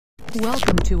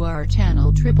Welcome to our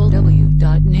channel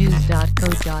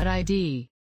www.news.co.id.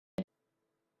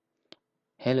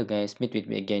 Hello guys, meet with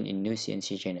me again in new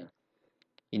CNC channel.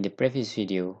 In the previous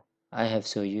video, I have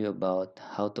shown you about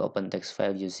how to open text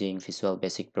file using Visual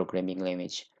Basic Programming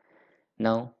Language.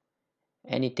 Now,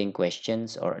 anything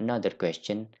questions or another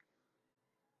question,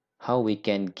 how we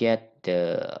can get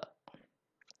the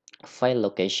file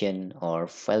location or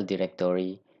file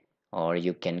directory, or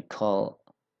you can call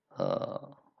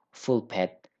full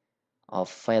path of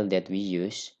file that we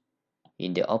use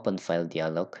in the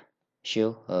OpenFileDialog.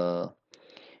 So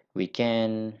we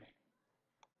can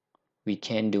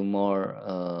do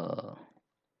more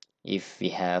if we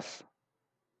have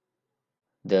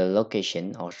the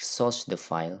location or source the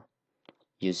file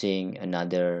using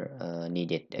another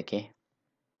needed. Okay,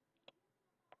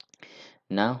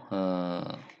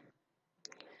 now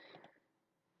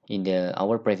in the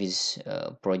our previous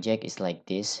project is like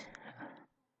this.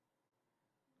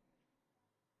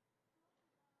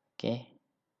 Okay,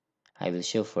 I will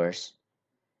show first.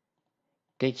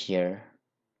 Click here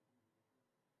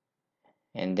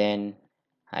and then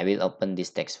I will open this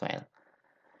text file.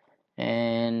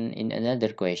 And in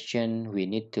another question, we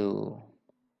need to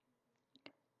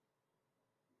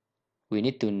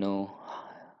know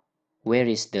where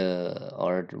is the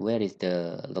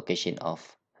location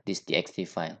of this txt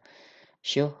file.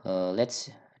 So let's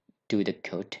do the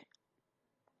code.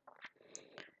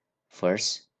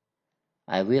 First,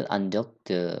 I will undock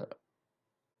the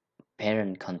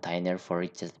parent container for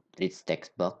its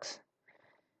text box,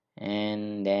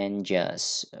 and then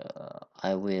just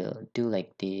I will do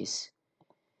like this,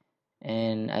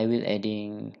 and I will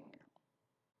adding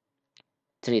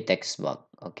 3 text box.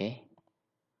 Okay,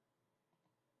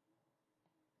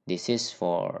 this is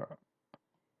for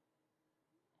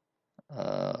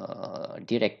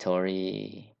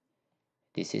directory,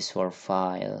 this is for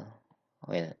file.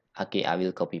 Well, okay, I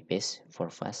will copy paste for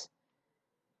fast.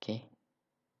 Okay,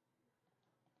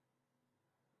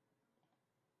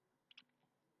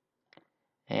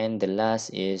 and the last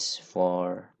is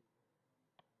for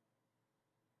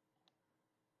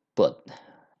both,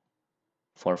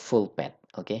 for full path.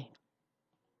 Okay,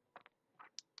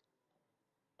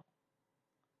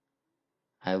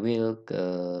 I will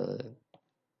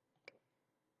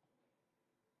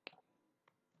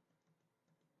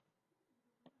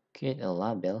create a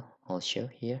label also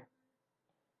here.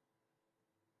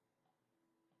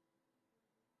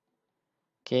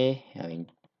 Okay, I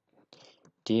mean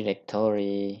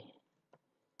directory,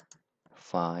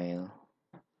 file,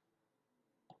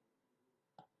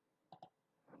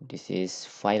 this is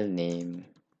file name,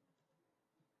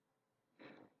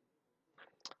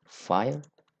 file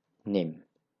name.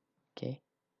 Okay,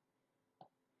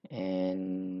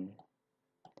 and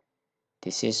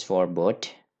this is for both,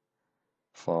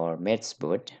 for maths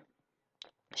board.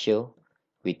 So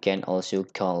we can also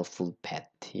call full path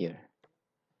here.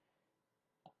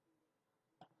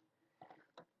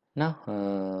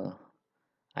 Now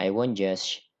I want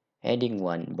just adding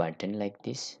one button like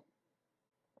this.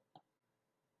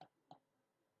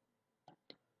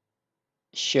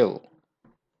 Show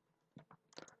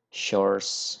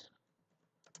source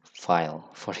file,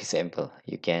 for example.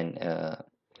 You can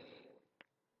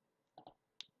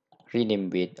rename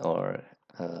with or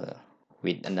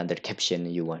with another caption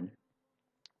you want.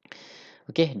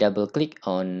 Okay, double click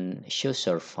on show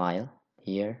source file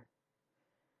here,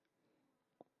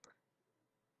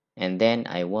 and then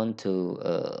I want to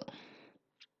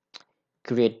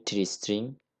create 3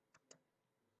 string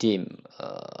dim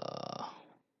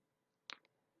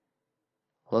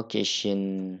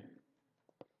location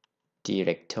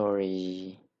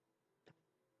directory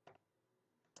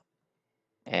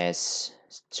as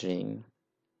string.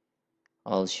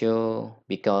 Also,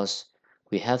 because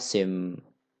we have same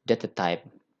data type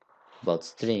about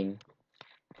string,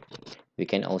 we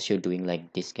can also doing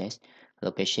like this, guys.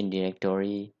 Location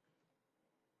directory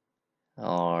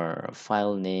or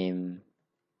file name,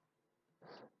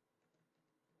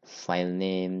 file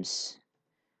names,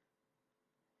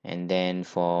 and then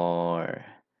for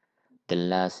the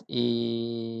last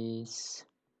is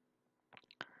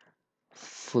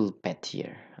full path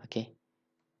here. Okay,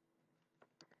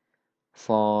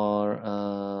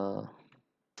 for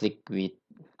click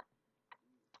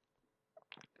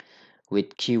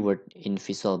with keyword in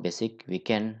Visual Basic, we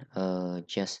can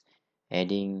just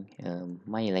adding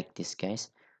my like this, guys,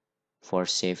 for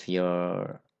save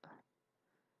your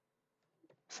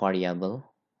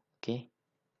variable. Okay,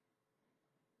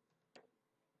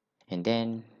 and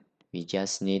then we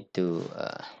just need to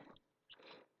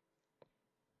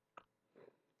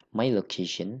my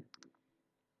location,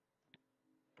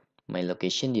 my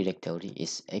location directory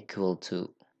is equal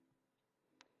to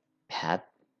path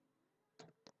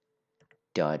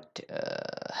dot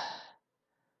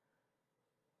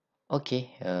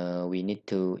okay, we need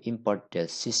to import the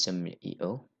system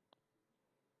EO.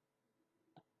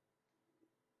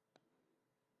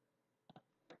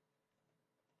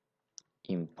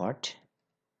 Import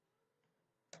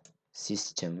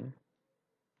system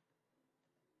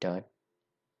dot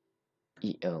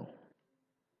EO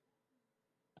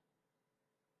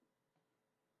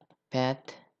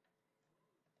path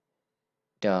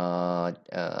dot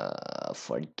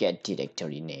forget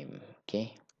directory name.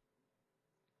 Okay,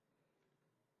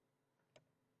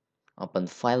 open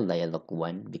file dialog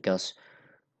 1 because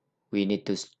we need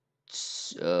to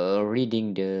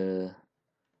reading the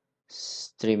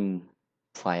stream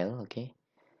file. Okay,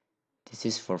 this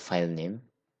is for file name,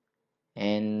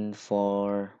 and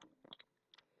for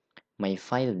my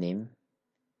file name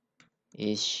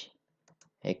is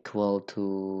equal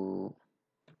to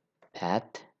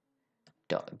path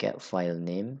dot get file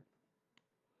name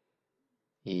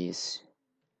is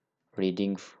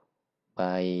reading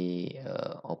by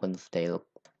open file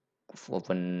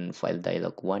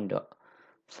dialog 1 dot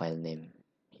file name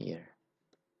here.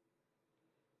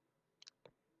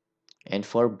 And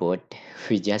for both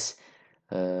we just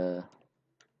uh,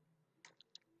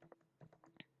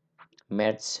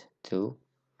 merge to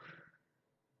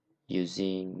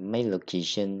using my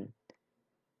location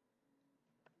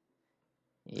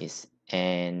is,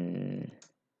 and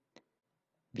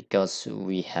because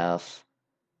we have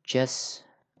just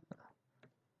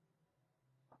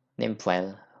name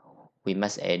file, we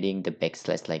must adding the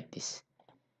backslash like this,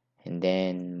 and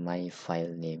then my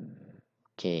file name.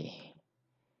 Okay,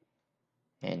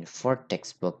 and for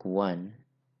textbook 1,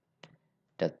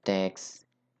 the text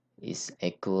is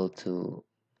equal to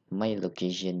my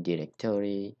location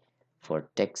directory. For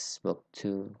textbook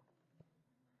 2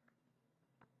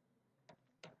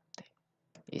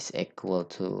 is equal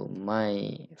to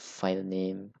my file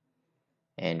name,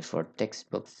 and for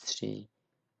textbook 3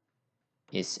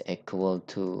 is equal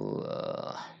to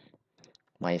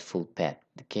my full path.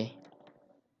 Okay,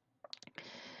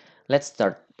 let's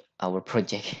start our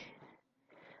project.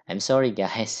 I'm sorry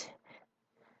guys,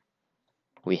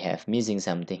 we have missing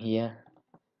something here.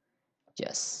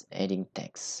 Just adding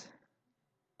text.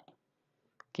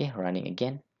 Okay, running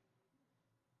again.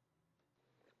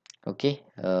 Okay,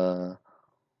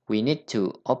 we need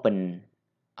to open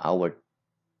our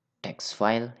text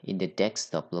file in the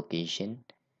desktop location.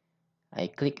 I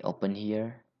click open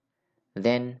here,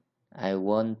 then I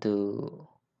want to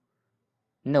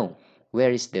know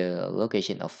where is the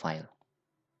location of file.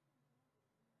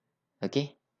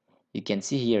 Okay, you can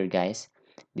see here guys,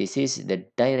 this is the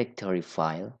directory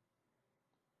file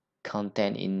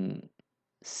content in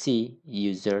C,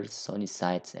 user, Sony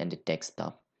sites, and the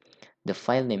desktop. The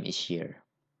file name is here,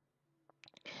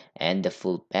 and the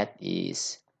full path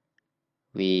is,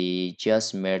 we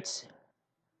just merged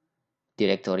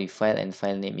directory file and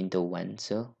file name into one,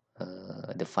 so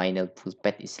the final full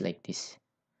path is like this.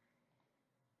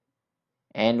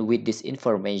 And with this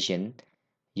information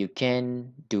you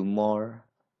can do more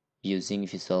using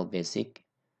Visual Basic.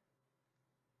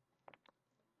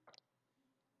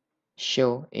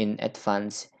 So in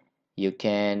advance you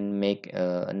can make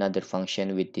another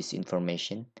function with this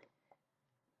information,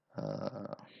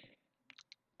 uh,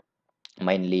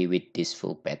 mainly with this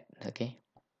full path. Okay,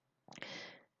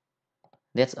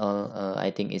 that's all.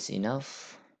 I think it's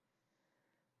enough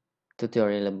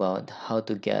tutorial about how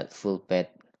to get full path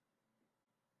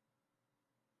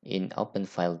in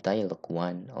OpenFileDialog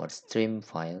 1 or stream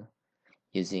file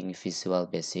using Visual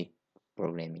Basic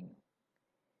programming.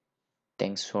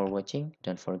 Thanks for watching.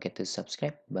 Don't forget to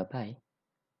subscribe. Bye bye.